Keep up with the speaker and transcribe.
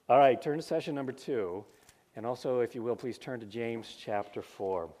All right, turn to session number 2, and also, if you will, please turn to James chapter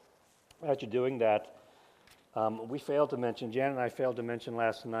 4. As you're doing that, we failed to mention, Jan and I failed to mention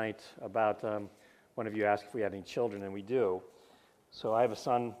last night about, one of you asked if we had any children, and we do. So I have a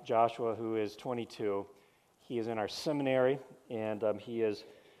son, Joshua, who is 22. He is in our seminary, and he is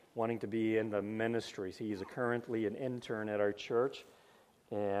wanting to be in the ministry. He is currently an intern at our church,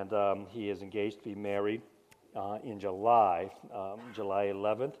 and he is engaged to be married in July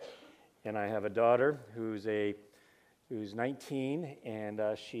 11th. And I have a daughter who's 19, and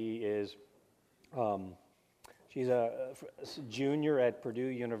she's a junior at Purdue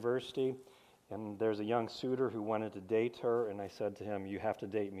University. And there's a young suitor who wanted to date her, and I said to him, "You have to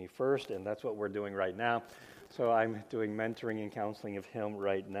date me first," and that's what we're doing right now. So I'm doing mentoring and counseling of him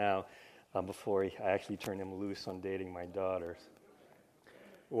right now before I actually turn him loose on dating my daughters.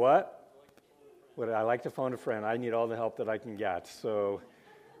 What? Would I like to phone a friend? I need all the help that I can get, so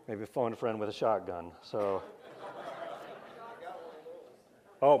maybe phone a friend with a shotgun. So,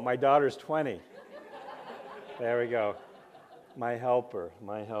 oh, my daughter's 20. There we go. My helper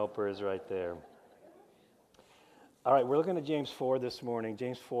is right there. All right, we're looking at James 4 this morning,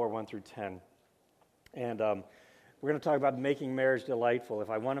 James 4, 1 through 10. And we're going to talk about making marriage delightful. If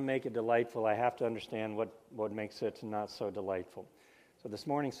I want to make it delightful, I have to understand what makes it not so delightful. So this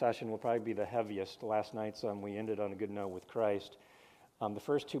morning's session will probably be the heaviest. Last night's we ended on a good note with Christ. The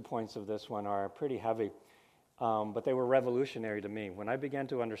first 2 points of this one are pretty heavy, but they were revolutionary to me. When I began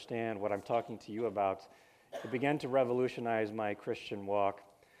to understand what I'm talking to you about, it began to revolutionize my Christian walk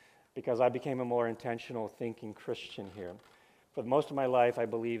because I became a more intentional thinking Christian here. For most of my life, I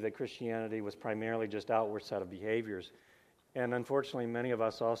believed that Christianity was primarily just outward set of behaviors. And unfortunately, many of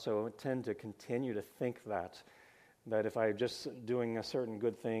us also tend to continue to think that if I'm just doing a certain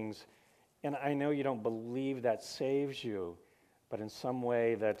good things, and I know you don't believe that saves you, but in some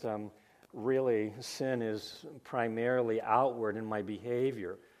way that really sin is primarily outward in my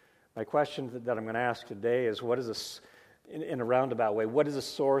behavior. My question that I'm going to ask today is, what is this, in a roundabout way, what is the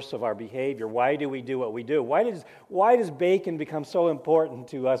source of our behavior? Why do we do what we do? Why does bacon become so important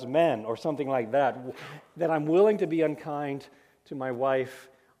to us men, or something like that I'm willing to be unkind to my wife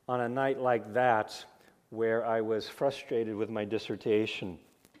on a night like that, where I was frustrated with my dissertation?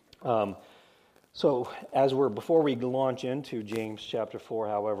 So before we launch into James chapter 4,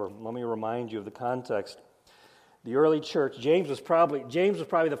 however, let me remind you of the context. The early church, James was probably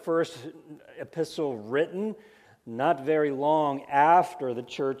the first epistle written, not very long after the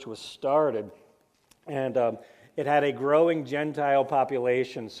church was started. And it had a growing Gentile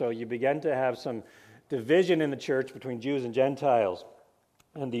population, so you began to have some division in the church between Jews and Gentiles.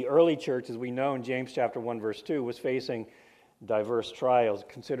 And the early church, as we know in James chapter 1, verse 2, was facing diverse trials.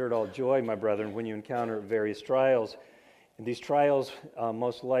 Consider it all joy, my brethren, when you encounter various trials. And these trials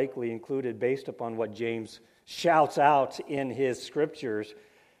most likely included, based upon what James shouts out in his scriptures,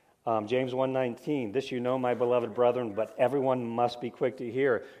 James 1:19, "This you know, my beloved brethren, but everyone must be quick to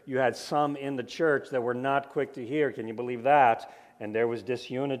hear." You had some in the church that were not quick to hear. Can you believe that? And there was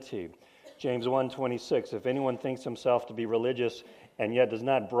disunity. James 1:26, "If anyone thinks himself to be religious and yet does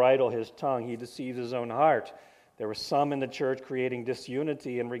not bridle his tongue, he deceives his own heart." There were some in the church creating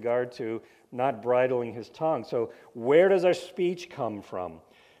disunity in regard to not bridling his tongue. So where does our speech come from?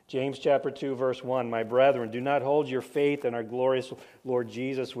 James chapter 2, verse 1, "My brethren, do not hold your faith in our glorious Lord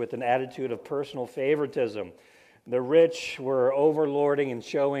Jesus with an attitude of personal favoritism." The rich were overlording and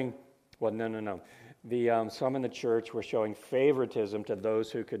showing, some in the church were showing favoritism to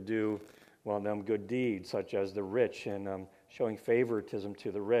those who could do, them good deeds, such as the rich, and showing favoritism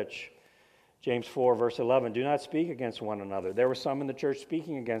to the rich. James 4, verse 11, "Do not speak against one another." There were some in the church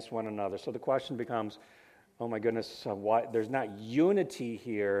speaking against one another. So the question becomes, oh my goodness, why there's not unity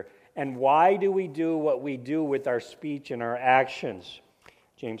here, and why do we do what we do with our speech and our actions?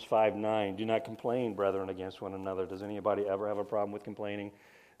 James 5:9, "Do not complain, brethren, against one another." Does anybody ever have a problem with complaining?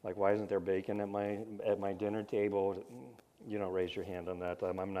 Like, why isn't there bacon at my dinner table? You don't raise your hand on that.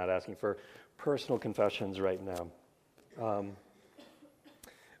 I'm not asking for personal confessions right now.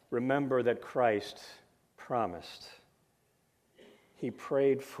 Remember that Christ promised. He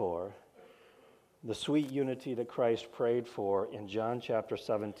prayed for the sweet unity that Christ prayed for. In John chapter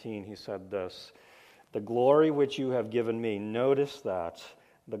 17, he said this, "The glory which you have given me," notice that,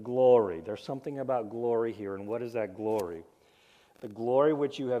 the glory. There's something about glory here, and what is that glory? "The glory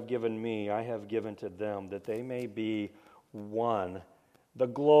which you have given me, I have given to them, that they may be one." The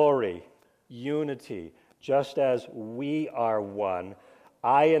glory, unity, just as we are one,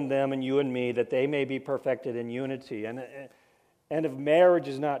 I and them and you and me, that they may be perfected in unity. And if marriage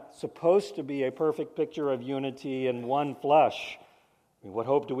is not supposed to be a perfect picture of unity in one flesh, I mean, what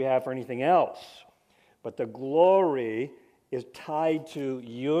hope do we have for anything else? But the glory is tied to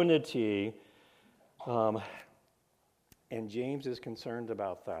unity, and James is concerned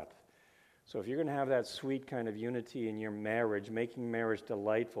about that. So if you're going to have that sweet kind of unity in your marriage, making marriage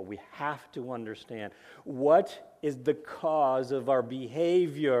delightful, we have to understand what is the cause of our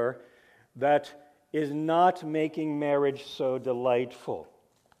behavior that is not making marriage so delightful.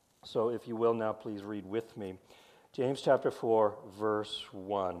 So if you will now, please read with me. James chapter 4, verse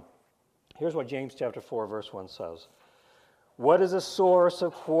 1. Here's what James chapter 4, verse 1 says. What is the source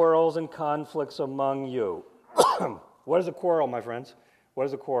of quarrels and conflicts among you? What is a quarrel, my friends? What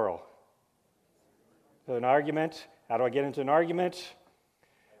is a quarrel? An argument. How do I get into an argument?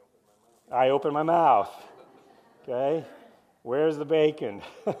 I open my mouth. Okay? Where's the bacon?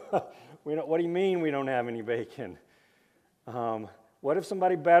 What do you mean we don't have any bacon? What if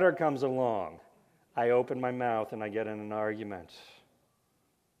somebody better comes along? I open my mouth and I get in an argument.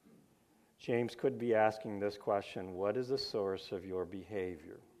 James could be asking this question: what is the source of your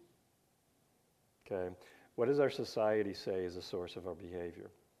behavior? Okay. What does our society say is the source of our behavior?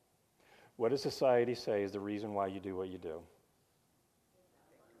 What does society say is the reason why you do what you do?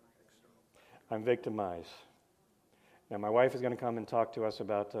 I'm victimized. Now, my wife is going to come and talk to us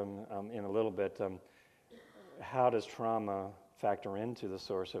about, in a little bit, how does trauma factor into the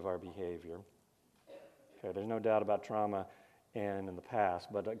source of our behavior? Okay, there's no doubt about trauma and in the past,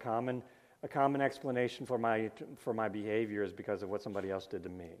 but a common explanation for my behavior is because of what somebody else did to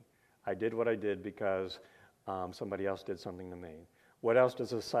me. I did what I did because somebody else did something to me. What else does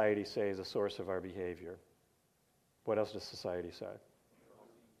society say is a source of our behavior? What else does society say?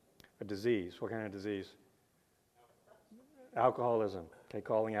 A disease. What kind of disease? Alcoholism. Okay,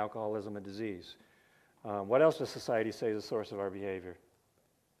 calling alcoholism a disease. What else does society say is a source of our behavior?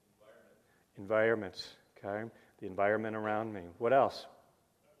 Environments. Okay, the environment around me. What else?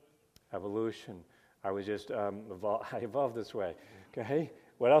 Evolution. I was just I evolved this way. Okay,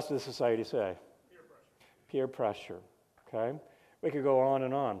 what else does society say? Peer pressure. Okay. We could go on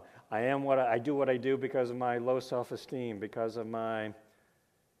and on. I do what I do because of my low self-esteem, because of I'm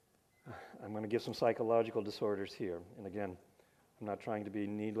going to give some psychological disorders here. And again, I'm not trying to be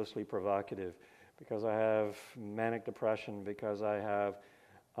needlessly provocative. Because I have manic depression, because I have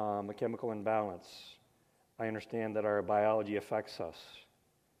a chemical imbalance. I understand that our biology affects us.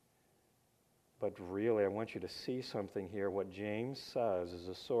 But really, I want you to see something here. What James says is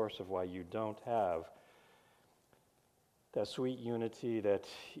the source of why you don't have that sweet unity, that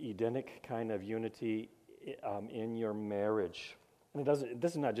Edenic kind of unity in your marriage. And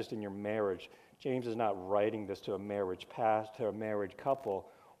this is not just in your marriage. James is not writing this to a marriage couple,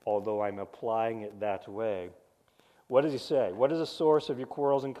 although I'm applying it that way. What does he say? What is the source of your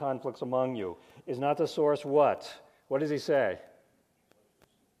quarrels and conflicts among you? Is not the source what? What does he say?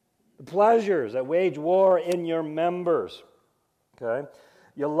 The pleasures that wage war in your members. Okay?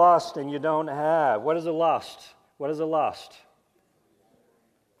 You lust and you don't have. What is a lust? What is a lust?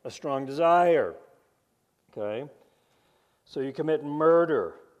 A strong desire. Okay? So you commit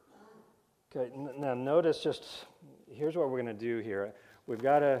murder. Okay, now notice here's what we're going to do here. I'm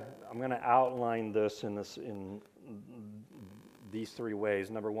going to outline this in these three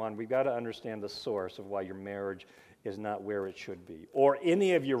ways. Number one, we've got to understand the source of why your marriage is not where it should be, or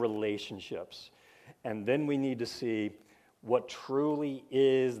any of your relationships. And then we need to see what truly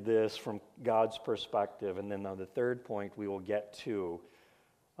is this from God's perspective. And then on the third point, we will get to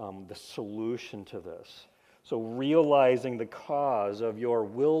the solution to this. So realizing the cause of your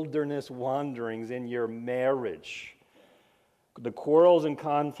wilderness wanderings in your marriage, the quarrels and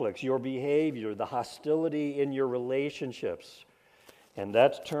conflicts, your behavior, the hostility in your relationships. And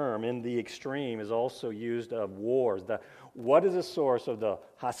that term in the extreme is also used of wars. What is the source of the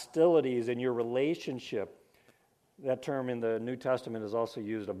hostilities in your relationship? That term in the New Testament is also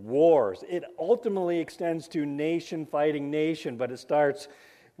used of wars. It ultimately extends to nation fighting nation, but it starts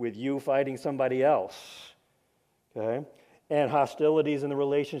with you fighting somebody else. Okay? And hostilities in the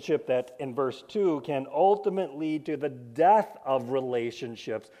relationship that, in verse 2, can ultimately lead to the death of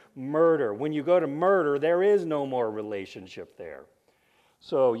relationships, murder. When you go to murder, there is no more relationship there.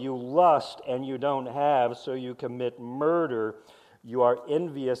 So you lust and you don't have, so you commit murder. You are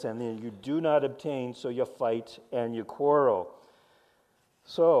envious and then you do not obtain, so you fight and you quarrel.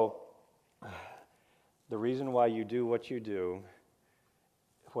 So, the reason why you do what you do,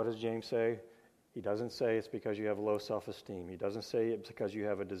 what does James say? He doesn't say it's because you have low self-esteem. He doesn't say it's because you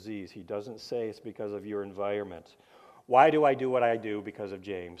have a disease. He doesn't say it's because of your environment. Why do I do what I do? Because of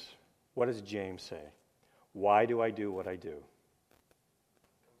James. What does James say? Why do I do what I do?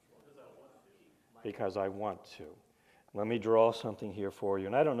 Because I want to. Let me draw something here for you.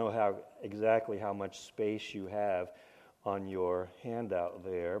 And I don't know exactly how much space you have on your handout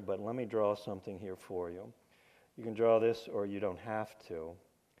there, but let me draw something here for you. You can draw this or you don't have to.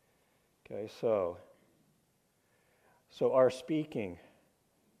 Okay, so our speaking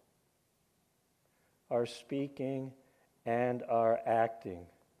and our acting.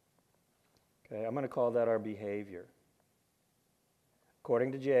 Okay, I'm going to call that our behavior.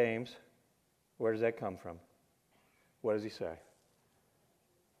 According to James, where does that come from? What does he say?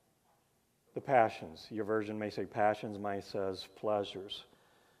 The passions. Your version may say passions, mine says pleasures.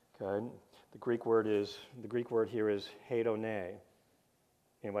 Okay? The Greek word here is hedone.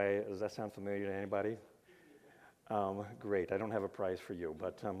 Anybody, does that sound familiar to anybody? Great. I don't have a prize for you,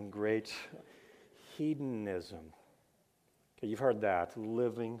 but great. Hedonism. Okay, you've heard that.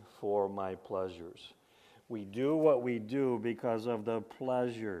 Living for my pleasures. We do what we do because of the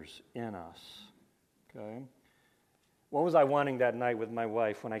pleasures in us. Okay? What was I wanting that night with my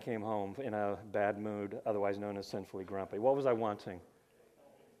wife when I came home in a bad mood, otherwise known as sinfully grumpy? What was I wanting?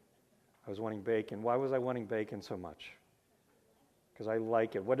 I was wanting bacon. Why was I wanting bacon so much? Because I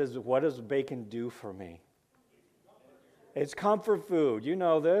like it. What does bacon do for me? It's comfort food. You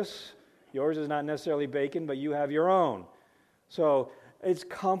know this. Yours is not necessarily bacon, but you have your own. So it's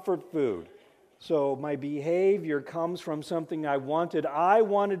comfort food. So my behavior comes from something I wanted. I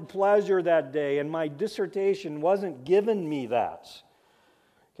wanted pleasure that day, and my dissertation wasn't giving me that.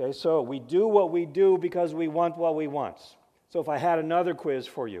 Okay, so we do what we do because we want what we want. So if I had another quiz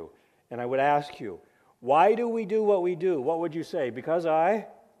for you, and I would ask you, why do we do what we do? What would you say? Because I?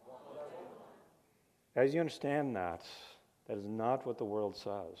 As you understand that is not what the world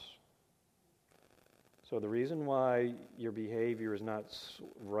says. So the reason why your behavior is not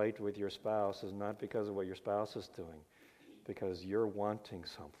right with your spouse is not because of what your spouse is doing, because you're wanting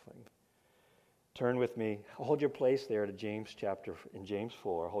something. Turn with me. Hold your place there to James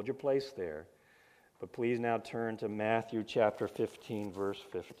 4. Hold your place there. But please now turn to Matthew chapter 15, verse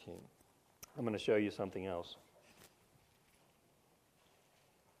 15. I'm going to show you something else.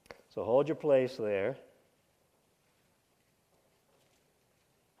 So hold your place there.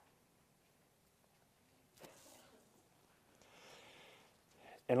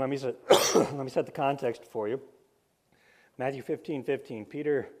 And let me set the context for you. Matthew 15:15.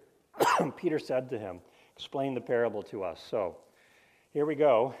 Peter said to him, explain the parable to us. So here we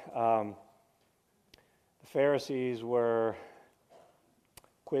go. The Pharisees were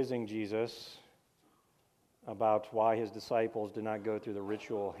quizzing Jesus about why his disciples did not go through the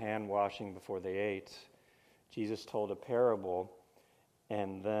ritual hand washing before they ate. Jesus told a parable,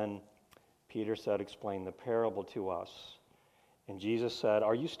 and then Peter said, explain the parable to us. And Jesus said,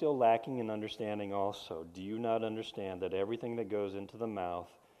 are you still lacking in understanding also? Do you not understand that everything that goes into the mouth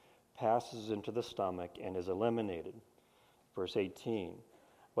passes into the stomach and is eliminated? Verse 18,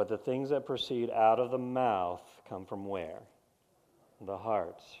 but the things that proceed out of the mouth come from where? The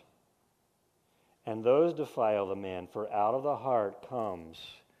heart. And those defile the man, for out of the heart comes,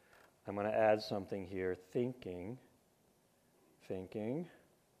 I'm going to add something here, thinking. Okay.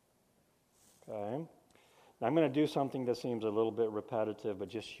 Now I'm going to do something that seems a little bit repetitive, but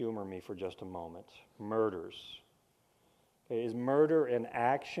just humor me for just a moment. Murders. Okay, is murder an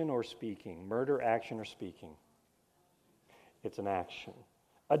action or speaking? Murder, action, or speaking? It's an action.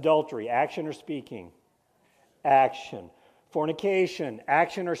 Adultery, action or speaking? Action. Fornication,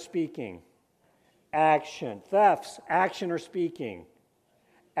 action or speaking? Action. Thefts, action or speaking?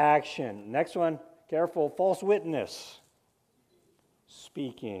 Action. Next one, careful, false witness.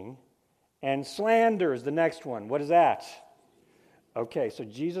 Speaking. And slander is the next one. What is that? Okay, so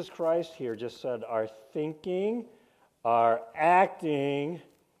Jesus Christ here just said our thinking, our acting,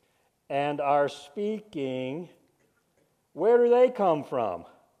 and our speaking, where do they come from?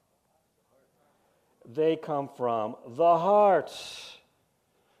 They come from the heart.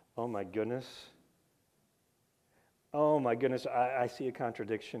 Oh my goodness. I see a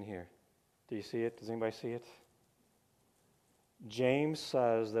contradiction here. Do you see it? Does anybody see it? James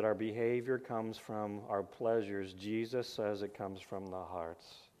says that our behavior comes from our pleasures. Jesus says it comes from the hearts.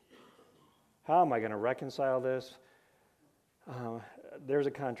 How am I going to reconcile this? There's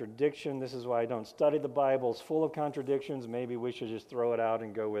a contradiction. This is why I don't study the Bible. It's full of contradictions. Maybe we should just throw it out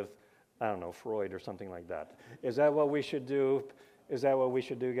and go with, I don't know, Freud or something like that. Is that what we should do? Is that what we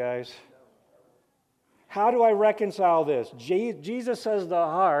should do, guys? How do I reconcile this? Jesus says the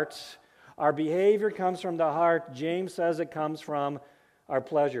heart. Our behavior comes from the heart. James says it comes from our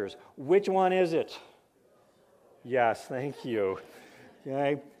pleasures. Which one is it? Yes, thank you.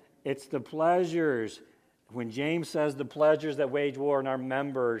 Okay, it's the pleasures. When James says the pleasures that wage war in our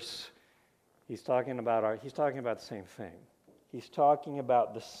members, He's talking about the same thing. He's talking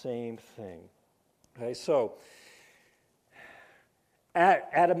about the same thing. Okay, so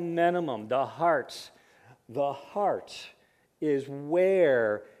at a minimum, the heart is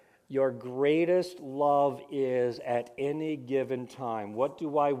where your greatest love is at any given time. What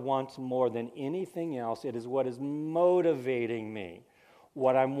do I want more than anything else? It is what is motivating me,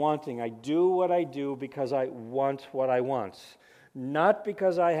 what I'm wanting. I do what I do because I want what I want. Not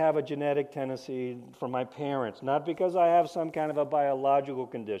because I have a genetic tendency from my parents, not because I have some kind of a biological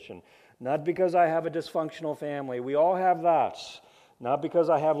condition, not because I have a dysfunctional family. We all have that. Not because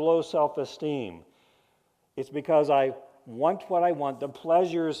I have low self-esteem. It's because I want what I want, the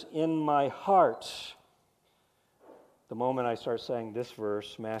pleasures in my heart. The moment I start saying this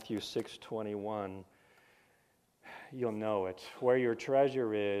verse, Matthew 6:21, you'll know it. Where your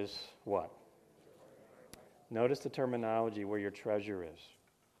treasure is, what? Notice the terminology, where your treasure is.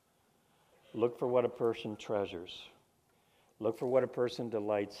 Look for what a person treasures. Look for what a person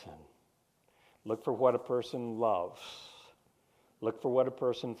delights in. Look for what a person loves. Look for what a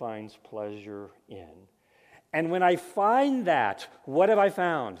person finds pleasure in. And when I find that, what have I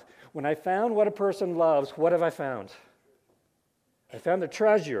found? When I found what a person loves, what have I found? I found the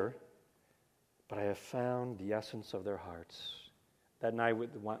treasure, but I have found the essence of their hearts. That night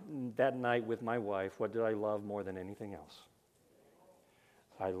with my wife, what did I love more than anything else?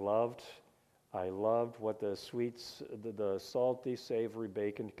 I loved what the sweets, the salty, savory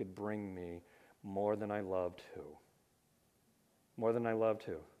bacon could bring me more than I loved who? More than I loved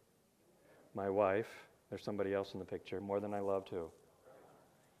who? My wife. There's somebody else in the picture. More than I loved who?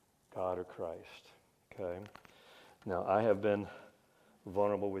 God or Christ. Okay. Now, I have been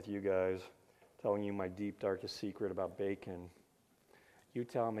vulnerable with you guys, telling you my deep, darkest secret about bacon. You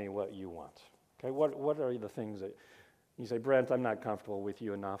tell me what you want. Okay, what are the things that you say, Brent, I'm not comfortable with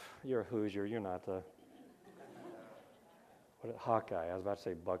you enough. You're a Hoosier. You're not a Hawkeye. I was about to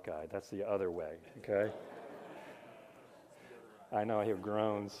say Buckeye. That's the other way. Okay. I know. I hear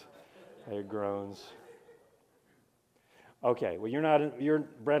groans. Okay. Well, you're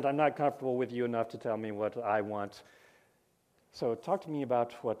Brent. I'm not comfortable with you enough to tell me what I want. So talk to me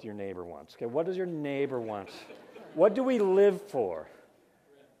about what your neighbor wants. Okay. What does your neighbor want? What do we live for?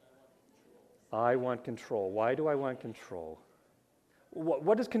 I want control. Why do I want control?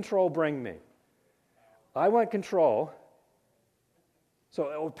 What does control bring me? I want control.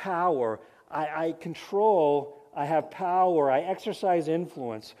 So power. I control. I have power. I exercise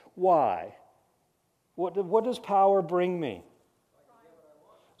influence. Why? What does power bring me?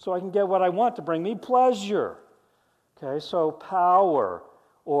 So I can get what I want to bring me pleasure. Okay, so power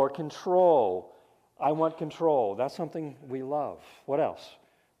or control. I want control. That's something we love. What else?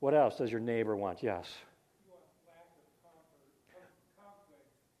 What else does your neighbor want? Yes.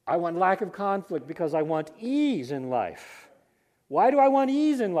 I want lack of conflict because I want ease in life. Why do I want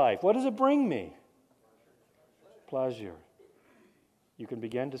ease in life? What does it bring me? Pleasure. You can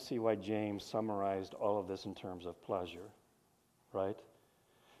begin to see why James summarized all of this in terms of pleasure, right?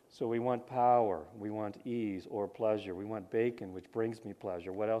 So we want power, we want ease or pleasure. We want bacon, which brings me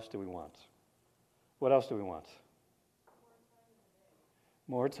pleasure. What else do we want? What else do we want?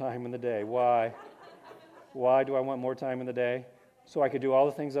 More time in the day. Why? Why do I want more time in the day? So I could do all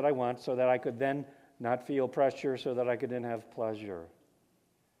the things that I want, so that I could then not feel pressure, so that I could then have pleasure.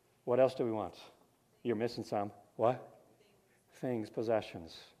 What else do we want? You're missing some. What? Things,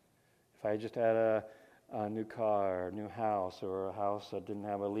 possessions. If I just had a new car, a new house, or a house that didn't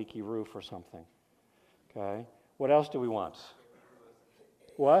have a leaky roof or something. Okay? What else do we want?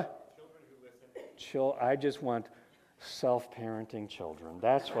 What? Children who listen. I just want self-parenting children.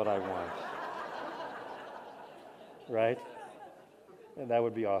 That's what I want. Right? And that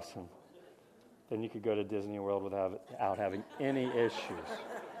would be awesome. Then you could go to Disney World without having any issues.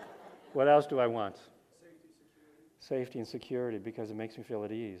 What else do I want? Safety and security, because it makes me feel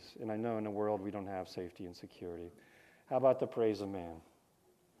at ease. And I know in the world we don't have safety and security. How about the praise of man?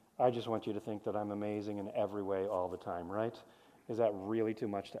 I just want you to think that I'm amazing in every way all the time, right? Is that really too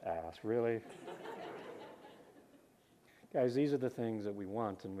much to ask? Really? Guys, these are the things that we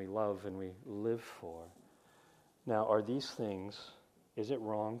want and we love and we live for. Now, are these things, is it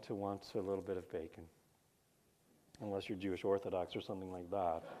wrong to want a little bit of bacon? Unless you're Jewish Orthodox or something like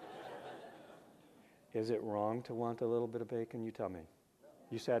that. Is it wrong to want a little bit of bacon? You tell me.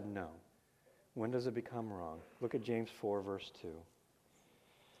 You said no. When does it become wrong? Look at James 4, verse 2.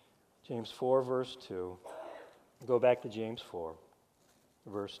 James 4, verse 2. Go back to James 4,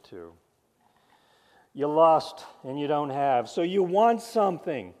 verse 2. You lost and you don't have, so you want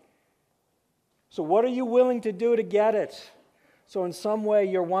something. So what are you willing to do to get it? So in some way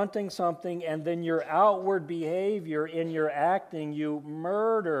you're wanting something, and then your outward behavior in your acting, you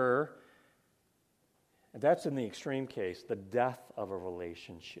murder. And that's in the extreme case, the death of a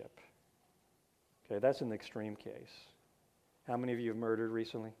relationship. Okay, that's an extreme case. How many of you have murdered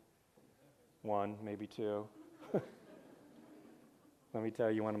recently? One, maybe two. Let me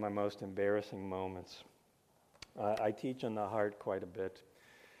tell you one of my most embarrassing moments. I teach on the heart quite a bit.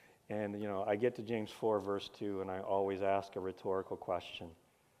 And, I get to James 4, verse 2, and I always ask a rhetorical question.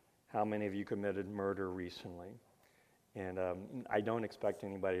 How many of you committed murder recently? And I don't expect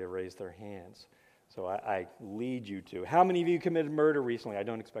anybody to raise their hands. So I lead you to. How many of you committed murder recently? I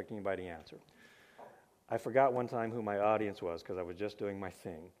don't expect anybody to answer. I forgot one time who my audience was because I was just doing my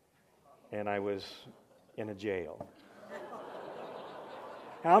thing. And I was in a jail.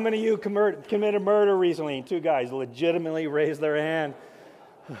 How many of you committed murder recently? And two guys legitimately raised their hand.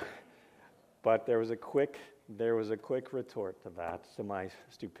 But there was a quick retort to that, to my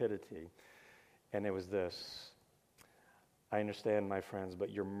stupidity. And it was this. I understand, my friends,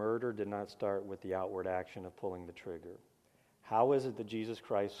 but your murder did not start with the outward action of pulling the trigger. How is it that Jesus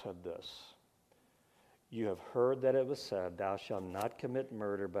Christ said this? You have heard that it was said, thou shalt not commit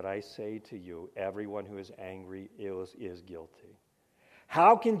murder, but I say to you, everyone who is angry is guilty.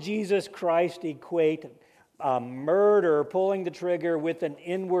 How can Jesus Christ equate murder, pulling the trigger, with an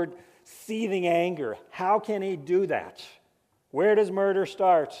inward seething anger? How can he do that? Where does murder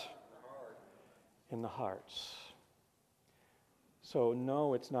start? In the hearts. So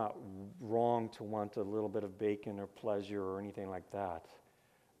no, it's not wrong to want a little bit of bacon or pleasure or anything like that.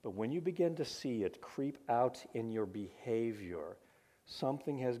 But when you begin to see it creep out in your behavior,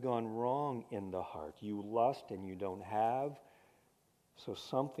 something has gone wrong in the heart. You lust and you don't have, so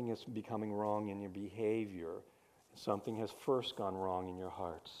something is becoming wrong in your behavior. Something has first gone wrong in your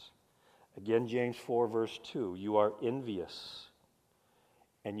hearts. Again, James 4, verse 2, you are envious,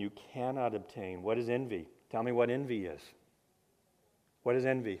 and you cannot obtain. What is envy? Tell me what envy is. What is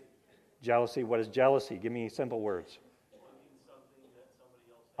envy? Jealousy. What is jealousy? Give me simple words.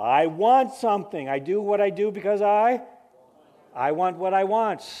 I want something. I do what I do because I want what I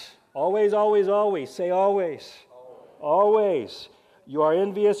want. Always, always, always. Say always. Always. You are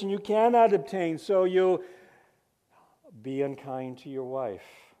envious and you cannot obtain, so you be unkind to your wife.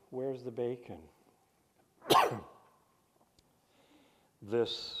 Where's the bacon?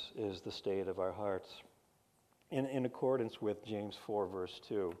 This is the state of our hearts. In accordance with James 4, verse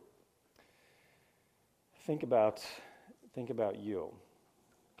 2. Think about you.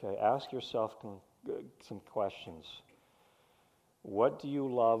 Okay, ask yourself some questions. What do you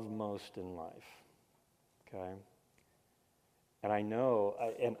love most in life? Okay? And I know,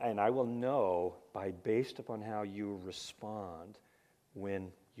 and I will know based upon how you respond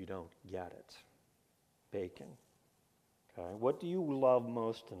when you don't get it. Bacon. Okay? What do you love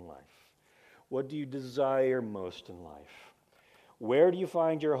most in life? What do you desire most in life? Where do you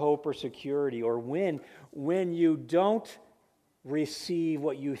find your hope or security? Or when you don't receive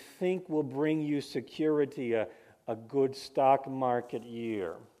what you think will bring you security, a good stock market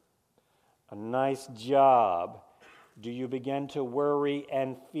year, a nice job, do you begin to worry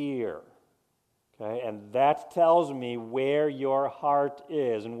and fear? Okay, and that tells me where your heart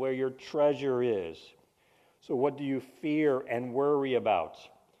is and where your treasure is. So what do you fear and worry about?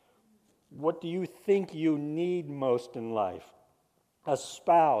 What do you think you need most in life? A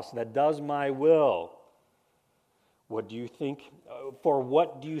spouse that does my will. What do you think, for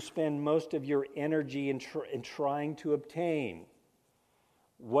what do you spend most of your energy in trying to obtain?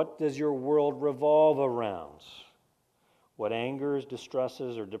 What does your world revolve around? What angers,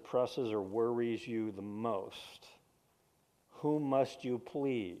 distresses, or depresses or worries you the most? Whom must you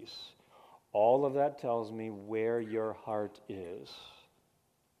please? All of that tells me where your heart is.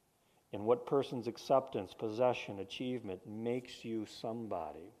 And what person's acceptance, possession, achievement makes you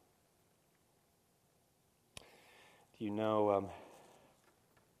somebody. Do you know,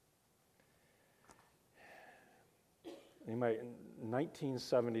 in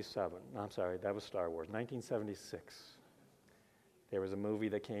 1977, I'm sorry, that was Star Wars, 1976, there was a movie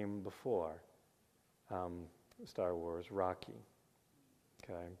that came before Star Wars, Rocky.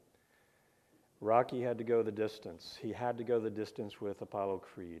 Okay. Rocky had to go the distance. He had to go the distance with Apollo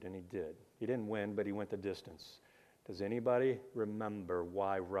Creed, and he did. He didn't win, but he went the distance. Does anybody remember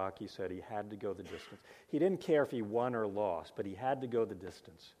why Rocky said he had to go the distance? He didn't care if he won or lost, but he had to go the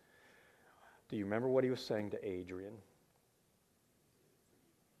distance. Do you remember what he was saying to Adrian?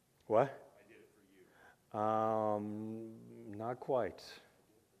 What? I did it for you. Not quite.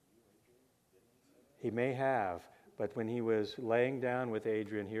 He may have, but when he was laying down with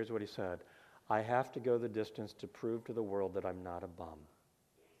Adrian, here's what he said. I have to go the distance to prove to the world that I'm not a bum.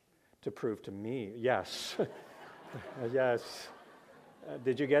 To prove to me, yes. Yes.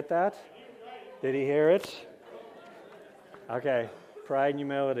 Did you get that? Did he hear it? Okay. Pride and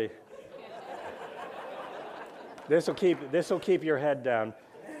humility. This will keep your head down.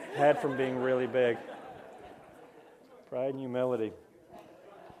 Head from being really big. Pride and humility.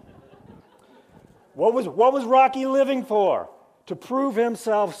 What was Rocky living for? To prove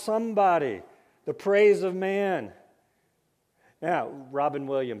himself somebody. The praise of man. Now, Robin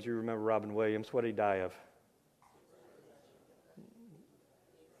Williams, you remember Robin Williams, what did he die of?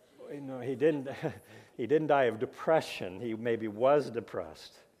 No, he didn't. He didn't die of depression. He maybe was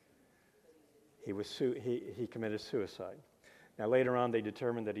depressed. He committed suicide. Now, later on, they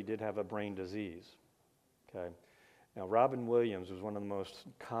determined that he did have a brain disease. Okay. Now, Robin Williams was one of the most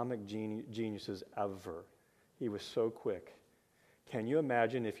comic geniuses ever. He was so quick. Can you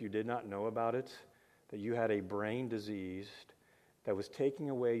imagine if you did not know about it, that you had a brain disease that was taking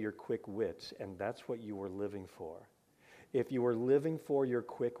away your quick wits, and that's what you were living for? If you were living for your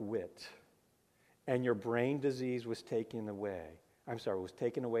quick wit, and your brain disease was taking away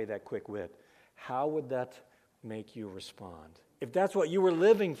that quick wit, how would that make you respond? If that's what you were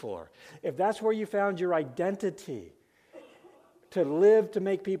living for, if that's where you found your identity, to live to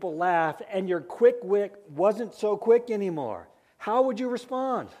make people laugh, and your quick wit wasn't so quick anymore, how would you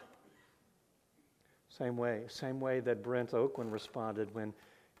respond? Same way that Brent Oakland responded when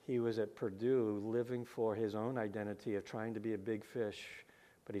he was at Purdue living for his own identity of trying to be a big fish,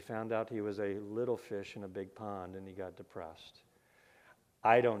 but he found out he was a little fish in a big pond and he got depressed.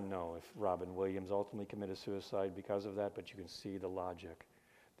 I don't know if Robin Williams ultimately committed suicide because of that, but you can see the logic.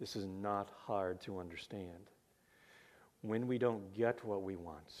 This is not hard to understand. When we don't get what we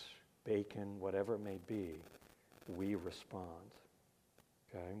want, bacon, whatever it may be, we respond.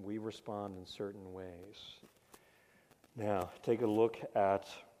 Okay? We respond in certain ways. Now, take a look at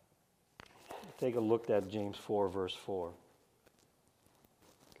James 4, verse 4.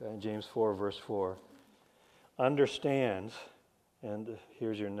 Okay, James 4, verse 4. Understand, and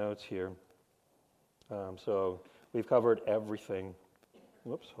here's your notes here. So we've covered everything.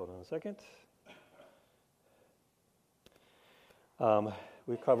 Whoops, hold on a second.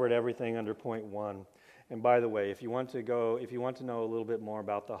 We've covered everything under point 1. And by the way, if you want to know a little bit more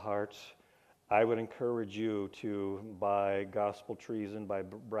about the heart, I would encourage you to buy Gospel Treason by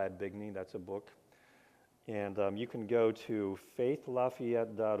Brad Bigney. That's a book. And you can go to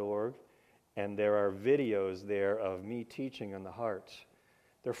faithlafayette.org, and there are videos there of me teaching on the heart.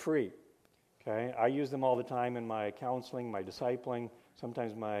 They're free. Okay, I use them all the time in my counseling, my discipling,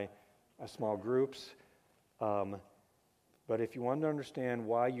 sometimes my small groups. But if you want to understand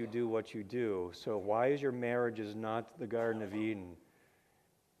why you do what you do, so why is your marriage is not the Garden of Eden?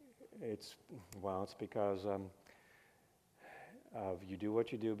 It's because you do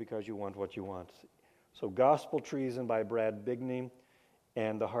what you do because you want what you want. So Gospel Treason by Brad Bigney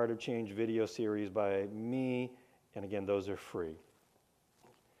and the Heart of Change video series by me, and again, those are free.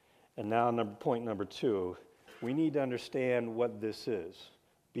 And now point number 2, we need to understand what this is.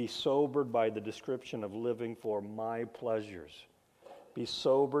 Be sobered by the description of living for my pleasures. Be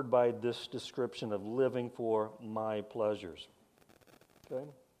sobered by this description of living for my pleasures. Okay?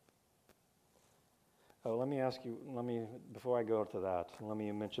 Oh, let me ask you, before I go to that, let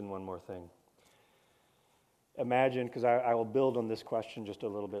me mention one more thing. Imagine, because I will build on this question just a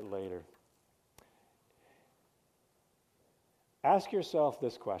little bit later. Ask yourself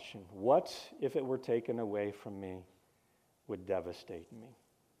this question: what, if it were taken away from me, would devastate me?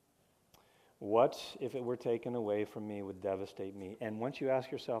 What, if it were taken away from me, would devastate me? And once you ask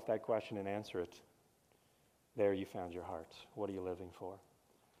yourself that question and answer it, there you found your heart. What are you living for?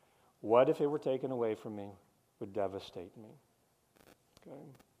 What, if it were taken away from me, would devastate me? Okay?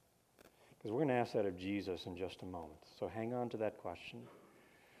 Because we're going to ask that of Jesus in just a moment. So hang on to that question.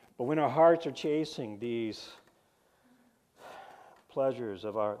 But when our hearts are chasing these pleasures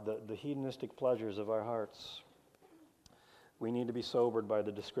of the hedonistic pleasures of our hearts, we need to be sobered by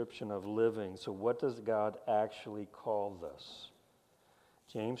the description of living. So what does God actually call this?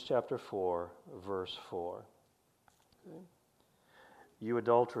 James chapter 4, verse 4. Okay. You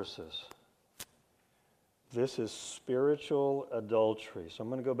adulteresses. This is spiritual adultery. So I'm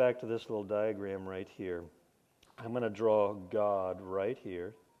going to go back to this little diagram right here. I'm going to draw God right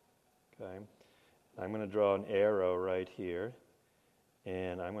here. Okay. I'm going to draw an arrow right here.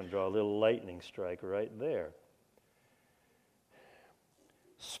 And I'm going to draw a little lightning strike right there.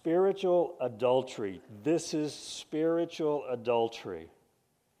 Spiritual adultery. This is spiritual adultery.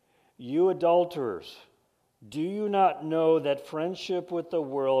 You adulterers, Do you not know that friendship with the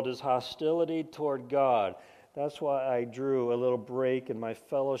world is hostility toward God? That's why I drew a little break in my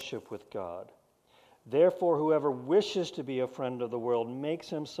fellowship with God. Therefore, whoever wishes to be a friend of the world makes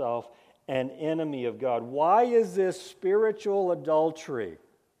himself an enemy of God. Why is this spiritual adultery?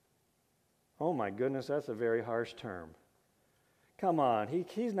 Oh my goodness, that's a very harsh term. Come on,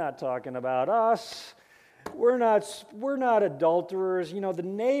 he's not talking about us. We're not adulterers. You know, the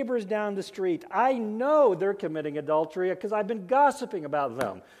neighbors down the street, I know they're committing adultery because I've been gossiping about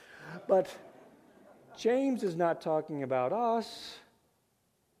them. But James is not talking about us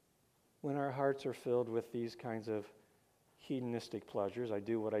when our hearts are filled with these kinds of hedonistic pleasures. I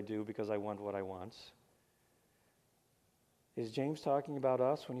do what I do because I want what I want. Is James talking about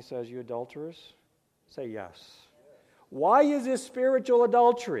us when he says, you adulterers? Say yes. Why is this spiritual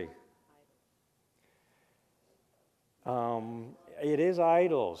adultery? It is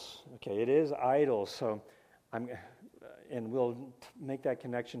idols. Okay, it is idols. So and we'll make that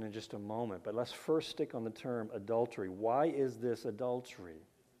connection in just a moment. But let's first stick on the term adultery. Why is this adultery?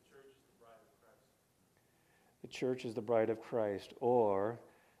 The church is the bride of Christ, or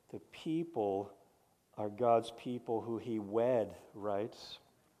the people are God's people who he wed, right?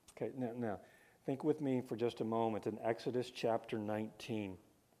 Okay, now, think with me for just a moment in Exodus chapter 19.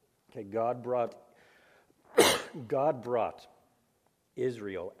 Okay, God brought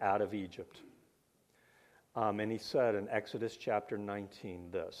Israel out of Egypt. And he said in Exodus chapter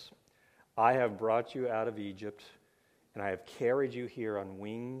 19 this, I have brought you out of Egypt, and I have carried you here on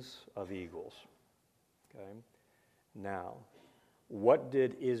wings of eagles. Okay? Now, what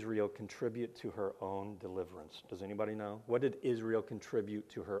did Israel contribute to her own deliverance? Does anybody know? What did Israel contribute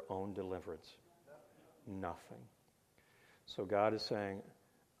to her own deliverance? Nothing. So God is saying,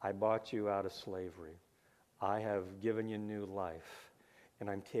 I bought you out of slavery. I have given you new life, and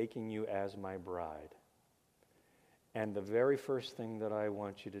I'm taking you as my bride. And the very first thing that I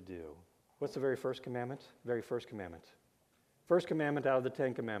want you to do, what's the very first commandment? Very first commandment. First commandment out of the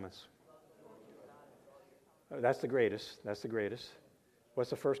 10 commandments. Oh, that's the greatest. That's the greatest. What's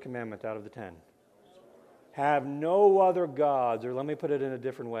the first commandment out of the 10? Have no other gods, or let me put it in a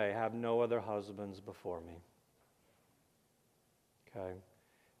different way, have no other husbands before me. Okay?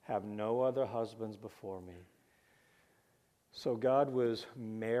 Have no other husbands before me. So God was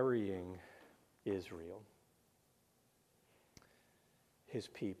marrying Israel, his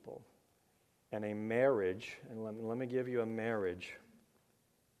people. And a marriage, and let me give you a marriage.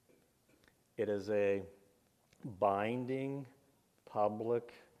 It is a binding,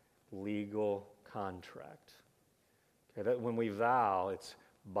 public, legal contract. Okay, that when we vow, it's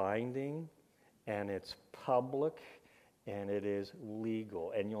binding, and it's public, and it is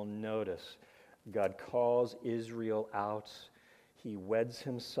legal. And you'll notice God calls Israel out. He weds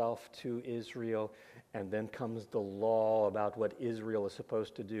himself to Israel, and then comes the law about what Israel is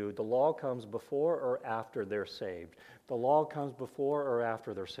supposed to do. The law comes before or after they're saved. The law comes before or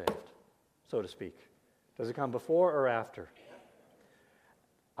after they're saved, so to speak. Does it come before or after?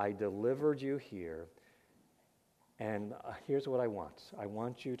 I delivered you here, and here's what I want. I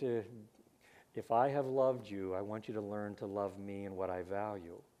want you to, if I have loved you, I want you to learn to love me and what I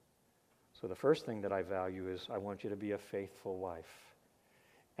value. So the first thing that I value is I want you to be a faithful wife.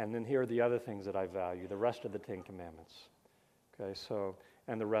 And then here are the other things that I value, the rest of the 10 Commandments. Okay, so,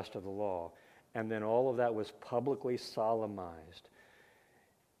 and the rest of the law. And then all of that was publicly solemnized.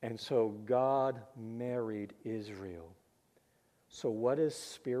 And so God married Israel. So what is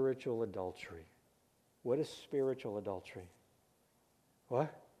spiritual adultery? What is spiritual adultery?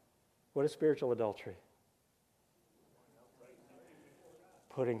 What? What is spiritual adultery?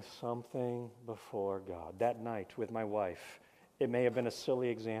 Putting something before God. That night with my wife, it may have been a silly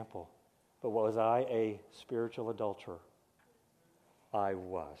example, but was I a spiritual adulterer? I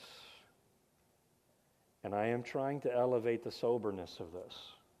was. And I am trying to elevate the soberness of this.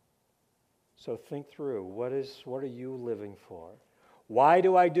 So think through, what are you living for? Why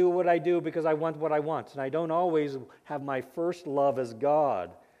do I do what I do? Because I want what I want. And I don't always have my first love as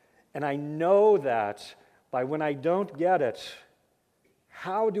God. And I know that by when I don't get it,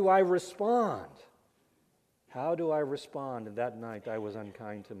 how do I respond? How do I respond? And that night I was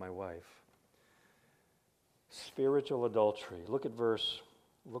unkind to my wife. Spiritual adultery. Look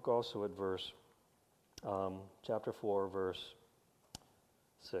also at verse, chapter 4, verse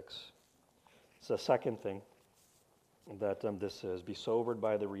 6. It's the second thing that this is. Be sobered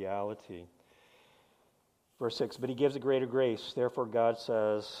by the reality. Verse 6, but he gives a greater grace. Therefore God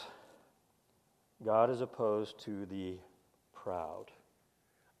says, God is opposed to the proud.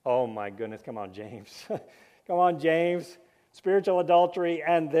 Oh my goodness, come on, James. Come on, James. Spiritual adultery,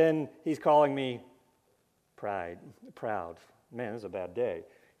 and then he's calling me proud. Man, this is a bad day.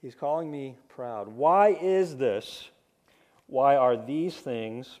 He's calling me proud. Why is this? Why are these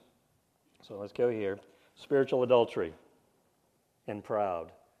things, so let's go here, spiritual adultery and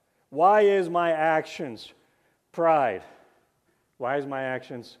proud? Why is my actions pride? Why is my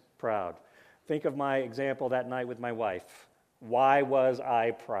actions proud? Think of my example that night with my wife. Why was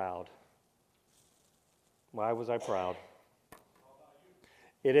I proud? Why was I proud?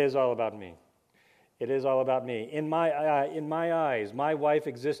 It is all about me. It is all about me. In my eyes, my wife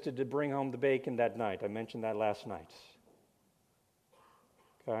existed to bring home the bacon that night. I mentioned that last night.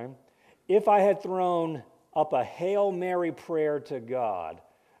 Okay? If I had thrown up a Hail Mary prayer to God,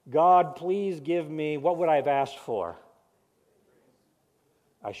 God, please give me, what would I have asked for?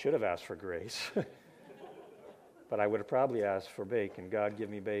 I should have asked for grace. But I would have probably asked for bacon. God, give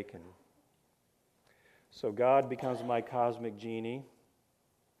me bacon. So God becomes my cosmic genie,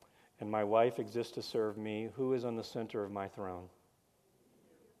 and my wife exists to serve me. Who is on the center of my throne?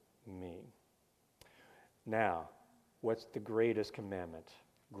 Me. Now, what's the greatest commandment?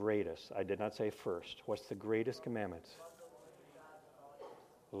 Greatest. I did not say first. What's the greatest commandment?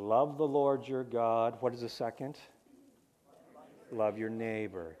 Love the Lord your God. What is the second? Love your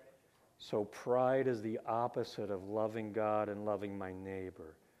neighbor. So pride is the opposite of loving God and loving my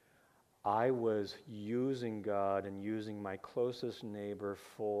neighbor. I was using God and using my closest neighbor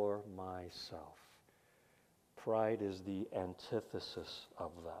for myself. Pride is the antithesis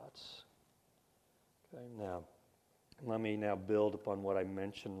of that. Okay, now, let me now build upon what I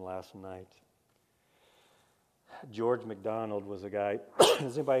mentioned last night. George MacDonald was a guy.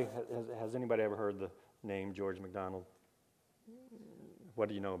 Has anybody ever heard the name George MacDonald? What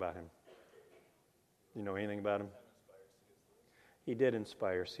do you know about him? Do you know anything about him? He did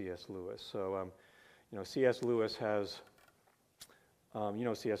inspire C.S. Lewis. So, C.S. Lewis has,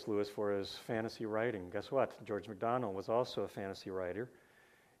 C.S. Lewis for his fantasy writing. Guess what? George MacDonald was also a fantasy writer.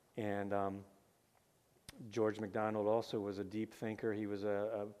 And George MacDonald also was a deep thinker. He was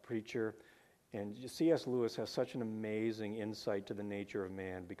a preacher. And C.S. Lewis has such an amazing insight to the nature of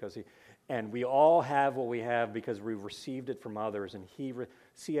man and we all have what we have because we received it from others. And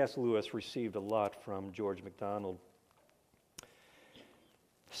C.S. Lewis received a lot from George MacDonald.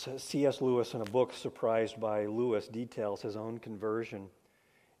 So C.S. Lewis, in a book, Surprised by Lewis, details his own conversion.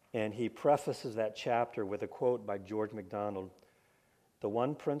 And he prefaces that chapter with a quote by George MacDonald. The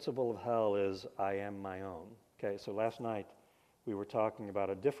one principle of hell is, I am my own. Okay, so last night we were talking about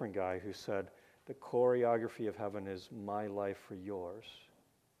a different guy who said, the choreography of heaven is my life for yours.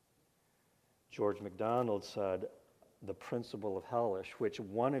 George MacDonald said, the principle of hellish, which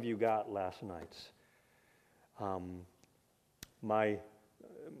one of you got last night. My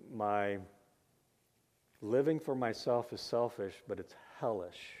living for myself is selfish, but it's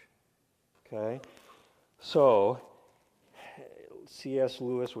hellish. Okay? So, C.S.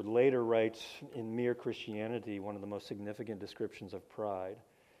 Lewis would later write in Mere Christianity one of the most significant descriptions of pride.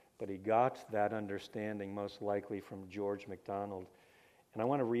 But he got that understanding most likely from George MacDonald. And I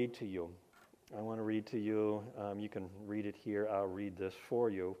want to read to you. You can read it here. I'll read this for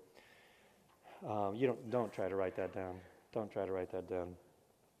you. Don't try to write that down. Don't try to write that down.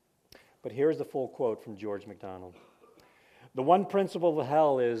 But here's the full quote from George MacDonald. The one principle of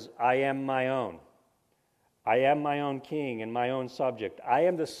hell is, I am my own. I am my own king and my own subject. I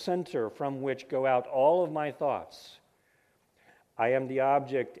am the center from which go out all of my thoughts. I am the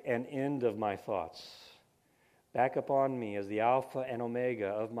object and end of my thoughts. Back upon me as the Alpha and Omega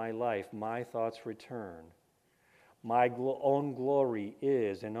of my life, my thoughts return. My own glory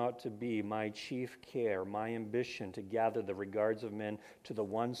is and ought to be my chief care, my ambition to gather the regards of men to the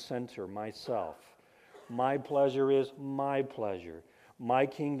one center, myself. My pleasure is my pleasure. My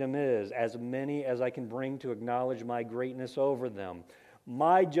kingdom is as many as I can bring to acknowledge my greatness over them.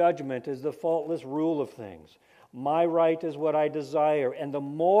 My judgment is the faultless rule of things. My right is what I desire, and the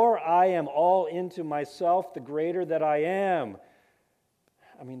more I am all into myself, the greater that I am.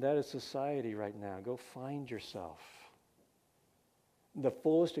 I mean, that is society right now. Go find yourself. The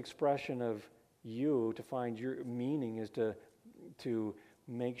fullest expression of you, to find your meaning, is to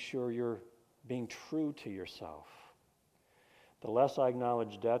make sure you're being true to yourself. The less I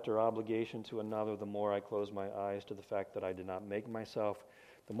acknowledge debt or obligation to another, the more I close my eyes to the fact that I did not make myself.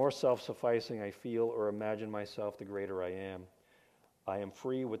 The more self-sufficing I feel or imagine myself, the greater I am. I am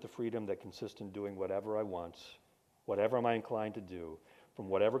free with the freedom that consists in doing whatever I want, whatever am I inclined to do, from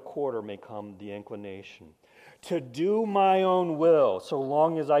whatever quarter may come the inclination. To do my own will, so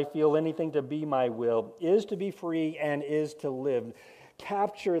long as I feel anything to be my will, is to be free and is to live.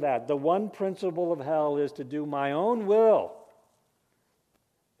 Capture that. The one principle of hell is to do my own will.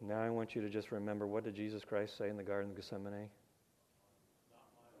 Now I want you to just remember, what did Jesus Christ say in the Garden of Gethsemane?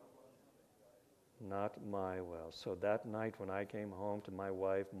 Not my will. So that night when I came home to my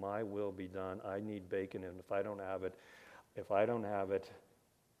wife, my will be done. I need bacon, and if I don't have it,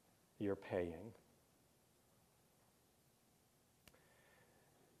 you're paying.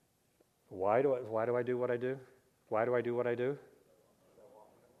 Why do I do what I do? Why do I do what I do?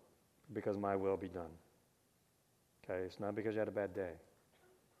 Because my will be done. Okay, it's not because you had a bad day.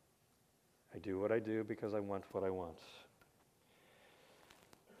 I do what I do because I want what I want.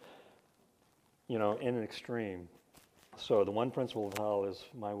 In an extreme. So the one principle of hell is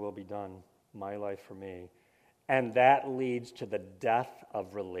my will be done, my life for me. And that leads to the death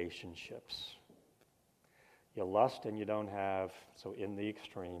of relationships. You lust and you don't have, so in the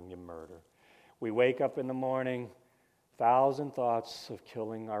extreme, you murder. We wake up in the morning, 1,000 thoughts of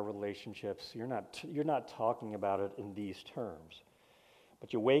killing our relationships. You're not talking about it in these terms.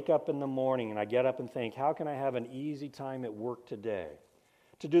 But you wake up in the morning, and I get up and think, how can I have an easy time at work today?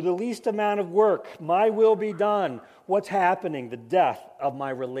 To do the least amount of work, my will be done. What's happening? The death of my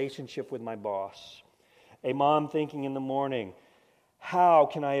relationship with my boss. A mom thinking in the morning, how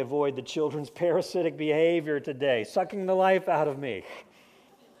can I avoid the children's parasitic behavior today, sucking the life out of me?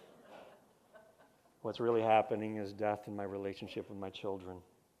 What's really happening is death in my relationship with my children.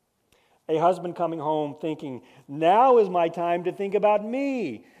 A husband coming home thinking, now is my time to think about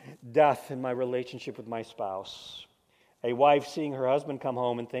me. Death in my relationship with my spouse. A wife seeing her husband come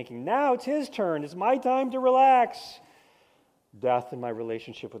home and thinking, now it's his turn. It's my time to relax. Death in my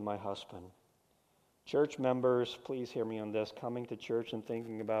relationship with my husband. Church members, please hear me on this. Coming to church and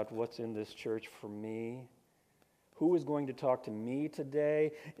thinking about what's in this church for me. Who is going to talk to me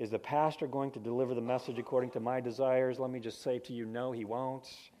today? Is the pastor going to deliver the message according to my desires? Let me just say to you, no, he won't.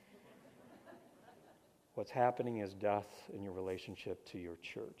 What's happening is death in your relationship to your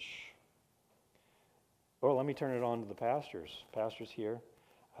church. Or let me turn it on to the pastors. Pastors here.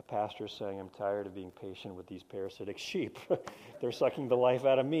 A pastor saying, I'm tired of being patient with these parasitic sheep. They're sucking the life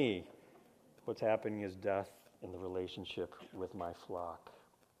out of me. What's happening is death in the relationship with my flock.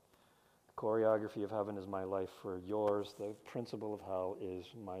 The choreography of heaven is my life for yours. The principle of hell is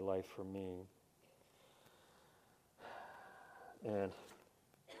my life for me. And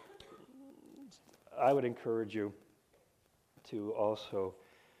I would encourage you to also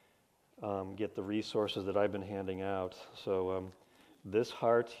get the resources that I've been handing out. So this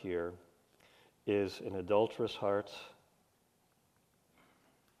heart here is an adulterous heart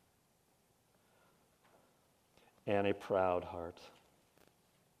and a proud heart.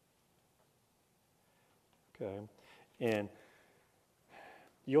 Okay? And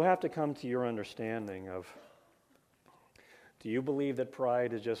you'll have to come to your understanding of, do you believe that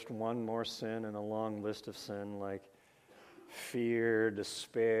pride is just one more sin in a long list of sin like fear,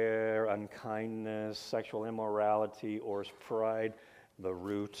 despair, unkindness, sexual immorality, or is pride the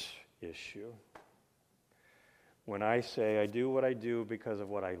root issue? When I say I do what I do because of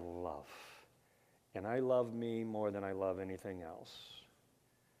what I love, and I love me more than I love anything else,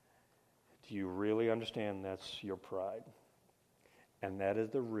 do you really understand that's your pride? And that is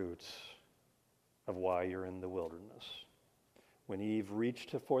the root of why you're in the wilderness. When Eve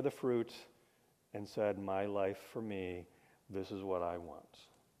reached for the fruit and said, my life for me, this is what I want.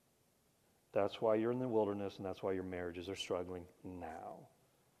 That's why you're in the wilderness, and that's why your marriages are struggling now.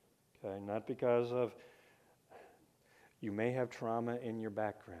 Okay, not because of, you may have trauma in your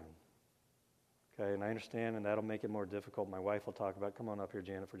background. Okay, and I understand, and that'll make it more difficult. My wife will talk about, come on up here,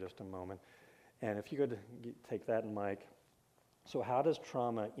 Janet, for just a moment. And if you could take that and Mike. So how does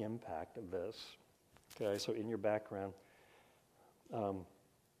trauma impact this? Okay, so in your background.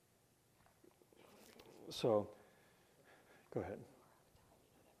 So, go ahead.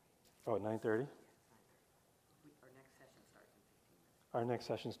 Oh, at 9:30? Our next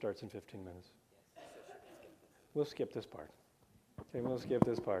session starts in 15 minutes. We'll skip this part. Okay, we'll skip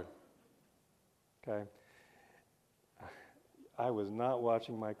this part. Okay. I was not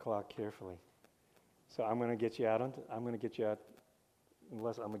watching my clock carefully. So I'm going to get you out in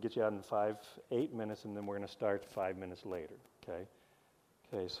 8 minutes, and then we're going to start 5 minutes later. Okay.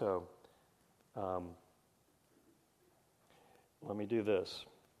 Okay. So let me do this.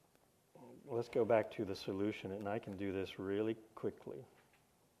 Let's go back to the solution, and I can do this really quickly.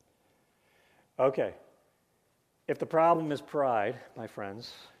 Okay. If the problem is pride, my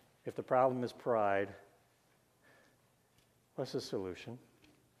friends, if the problem is pride, what's the solution?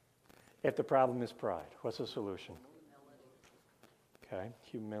 If the problem is pride, what's the solution? Okay,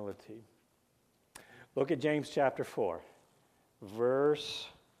 humility. Look at James chapter 4, verse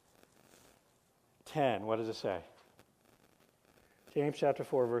 10. What does it say? James chapter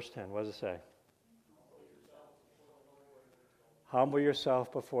 4, verse 10. What does it say? Humble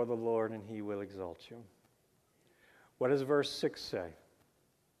yourself before the Lord, and he will exalt you. What does verse 6 say?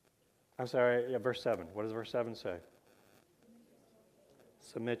 I'm sorry, verse 7. What does verse 7 say?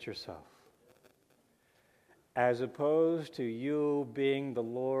 Submit yourself. As opposed to you being the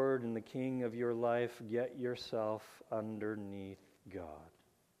Lord and the King of your life, get yourself underneath God.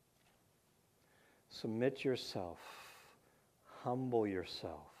 Submit yourself. Humble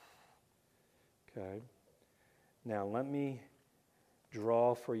yourself. Okay? Now let me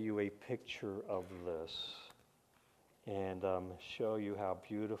draw for you a picture of this and show you how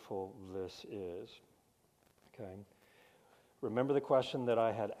beautiful this is. Okay? Remember the question that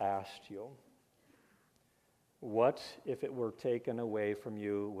I had asked you. What, if it were taken away from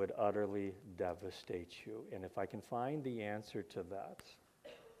you, would utterly devastate you? And if I can find the answer to that,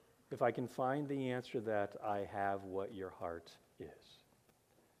 if I can find the answer to that, I have what your heart is.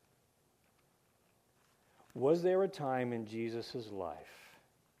 Was there a time in Jesus' life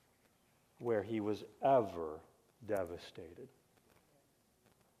where he was ever devastated?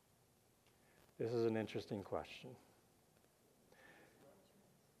 This is an interesting question.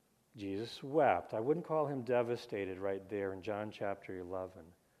 Jesus wept. I wouldn't call him devastated right there in John chapter 11.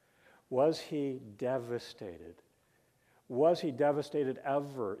 Was he devastated? Was he devastated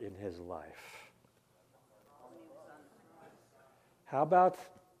ever in his life? How about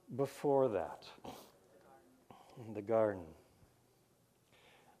before that? The garden.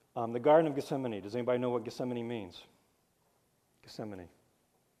 The Garden of Gethsemane. Does anybody know what Gethsemane means? Gethsemane.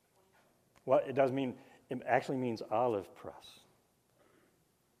 What it does mean, it actually means olive press,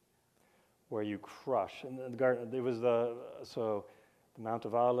 where you crush. And the garden, it was the Mount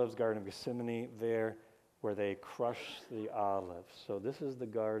of Olives, Garden of Gethsemane, there where they crush the olives. So this is the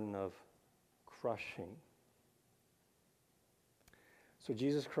garden of crushing. So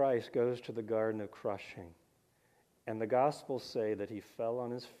Jesus Christ goes to the garden of crushing, and the Gospels say that he fell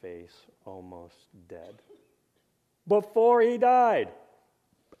on his face almost dead before he died.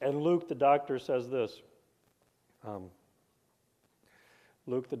 And Luke, the doctor, says this.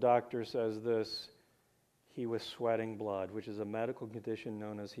 Luke, the doctor, says this. He was sweating blood, which is a medical condition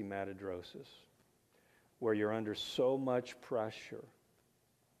known as hematidrosis, where you're under so much pressure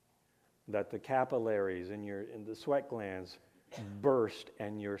that the capillaries in the sweat glands burst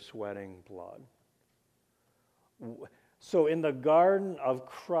and you're sweating blood. So in the garden of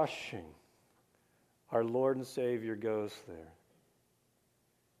crushing, our Lord and Savior goes there.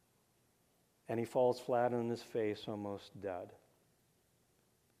 And he falls flat on his face, almost dead.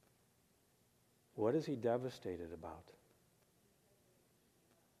 What is he devastated about?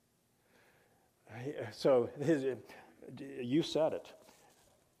 So, you said it.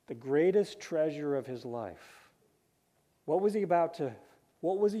 The greatest treasure of his life. What was he about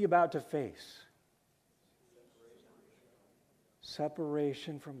to face?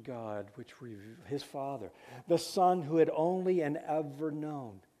 Separation from God, his Father. The Son who had only and ever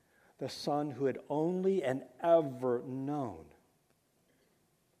known. The Son who had only and ever known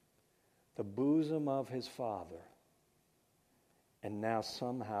the bosom of his Father. And now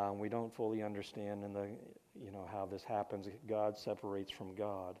somehow, and we don't fully understand how this happens, God separates from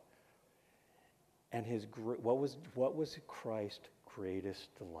God. And what was Christ's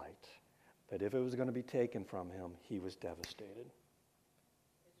greatest delight? That if it was going to be taken from him, he was devastated.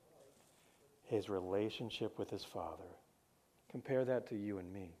 His relationship with his Father. Compare that to you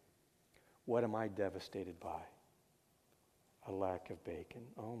and me. What am I devastated by? A lack of bacon.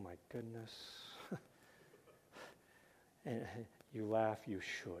 Oh my goodness. And you laugh, you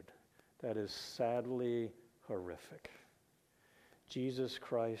should. That is sadly horrific. Jesus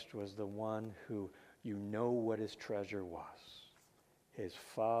Christ was the one who, you know what his treasure was. His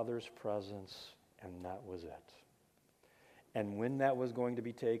Father's presence, and that was it. And when that was going to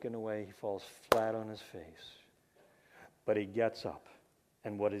be taken away, he falls flat on his face. But he gets up.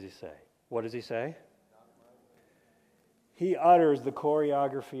 And what does he say? What does he say? He utters the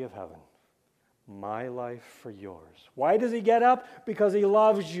choreography of heaven. My life for yours. Why does he get up? Because he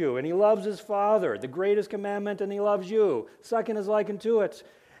loves you, and he loves his Father. The greatest commandment, and he loves you. Second is likened to it.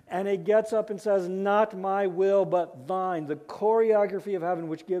 And he gets up and says, not my will, but thine. The choreography of heaven,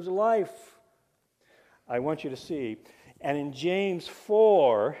 which gives life. I want you to see. And in James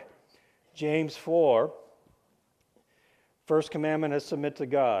 4, first commandment is submit to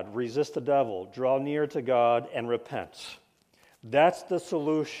God, resist the devil, draw near to God, and repent. That's the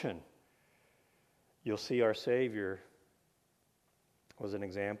solution. You'll see our Savior was an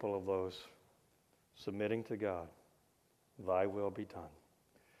example of those submitting to God. Thy will be done.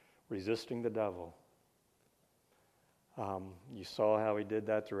 Resisting the devil. You saw how he did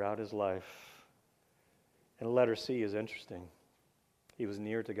that throughout his life. And the letter C is interesting. He was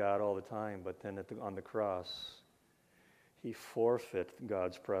near to God all the time, but then on the cross, he forfeit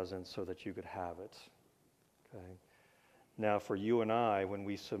God's presence so that you could have it. Okay. Now, for you and I, when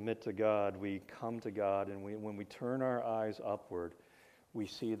we submit to God, we come to God, and when we turn our eyes upward, we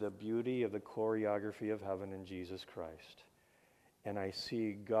see the beauty of the choreography of heaven in Jesus Christ. And I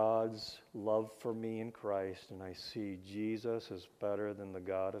see God's love for me in Christ, and I see Jesus is better than the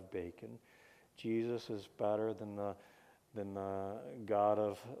God of bacon. Jesus is better than the God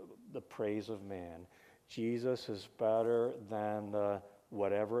of the praise of man. Jesus is better than the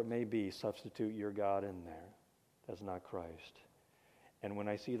whatever it may be. Substitute your God in there. That's not Christ. And when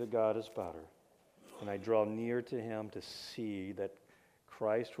I see that God is better, and I draw near to him to see that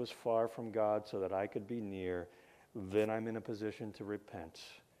Christ was far from God so that I could be near, then I'm in a position to repent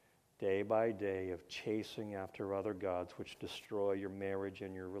day by day of chasing after other gods which destroy your marriage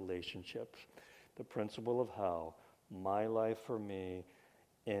and your relationships. The principle of hell, my life for me,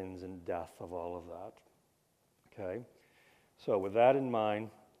 ends in death of all of that. Okay? So with that in mind,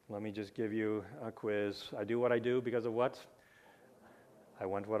 let me just give you a quiz. I do what I do because of what? I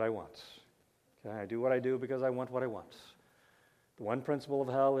want what I want. Okay? I do what I do because I want what I want. The one principle of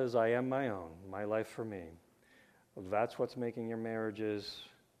hell is I am my own, my life for me. That's what's making your marriages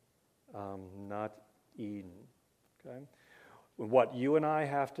not Eden. Okay? What you and I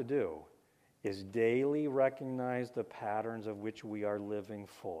have to do is daily recognize the patterns of which we are living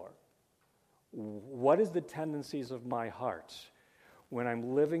for. What is the tendencies of my heart when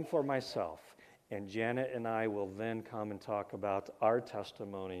I'm living for myself? And Janet and I will then come and talk about our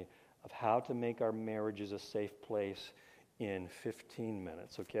testimony of how to make our marriages a safe place in 15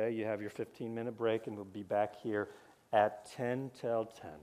 minutes, okay? You have your 15-minute break, and we'll be back here at 10 till 10.